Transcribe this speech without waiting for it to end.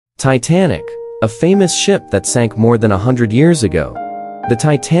Titanic, a famous ship that sank more than 100 years ago. The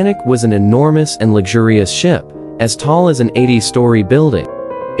Titanic was an enormous and luxurious ship, as tall as an 80-story building.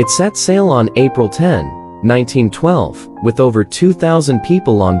 It set sail on April 10, 1912, with over 2,000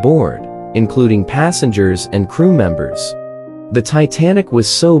 people on board, including passengers and crew members. The Titanic was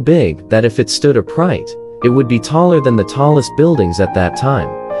so big that if it stood upright, it would be taller than the tallest buildings at that time,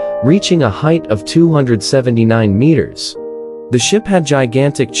 reaching a height of 279 meters. The ship had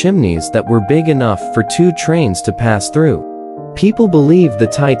gigantic chimneys that were big enough for 2 trains to pass through. People believed the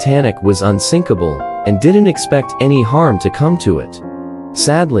Titanic was unsinkable and didn't expect any harm to come to it.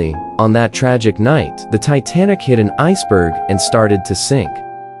 Sadly, on that tragic night, the Titanic hit an iceberg and started to sink.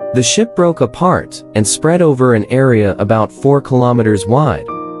 The ship broke apart and spread over an area about 4 kilometers wide.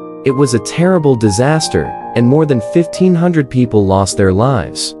 It was a terrible disaster, and more than 1,500 people lost their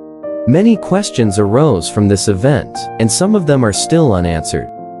lives. Many questions arose from this event, and some of them are still unanswered.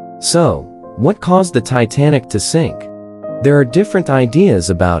 So, what caused the Titanic to sink? There are different ideas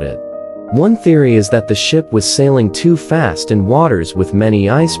about it. One theory is that the ship was sailing too fast in waters with many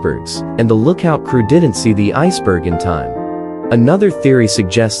icebergs, and the lookout crew didn't see the iceberg in time. Another theory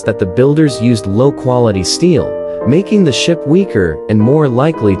suggests that the builders used low-quality steel, making the ship weaker and more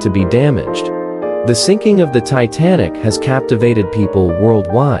likely to be damaged. The sinking of the Titanic has captivated people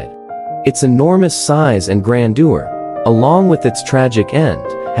worldwide. Its enormous size and grandeur, along with its tragic end,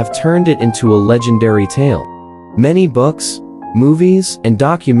 have turned it into a legendary tale. Many books, movies, and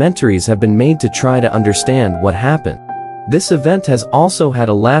documentaries have been made to try to understand what happened. This event has also had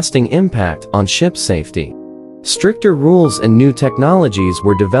a lasting impact on ship safety. Stricter rules and new technologies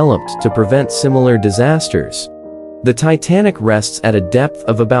were developed to prevent similar disasters. The Titanic rests at a depth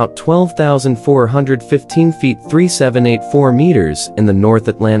of about 12,415 feet 3,784 meters in the North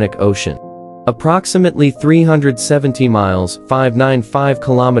Atlantic Ocean. Approximately 370 miles 595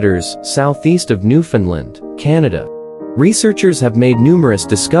 kilometers southeast of Newfoundland, Canada. Researchers have made numerous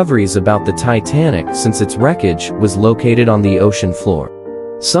discoveries about the Titanic since its wreckage was located on the ocean floor.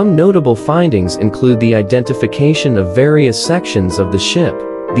 Some notable findings include the identification of various sections of the ship,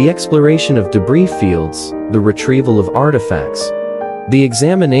 the exploration of debris fields, the retrieval of artifacts, the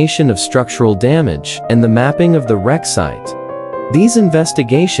examination of structural damage, and the mapping of the wreck site. These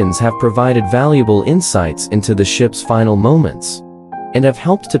investigations have provided valuable insights into the ship's final moments, and have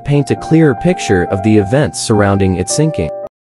helped to paint a clearer picture of the events surrounding its sinking.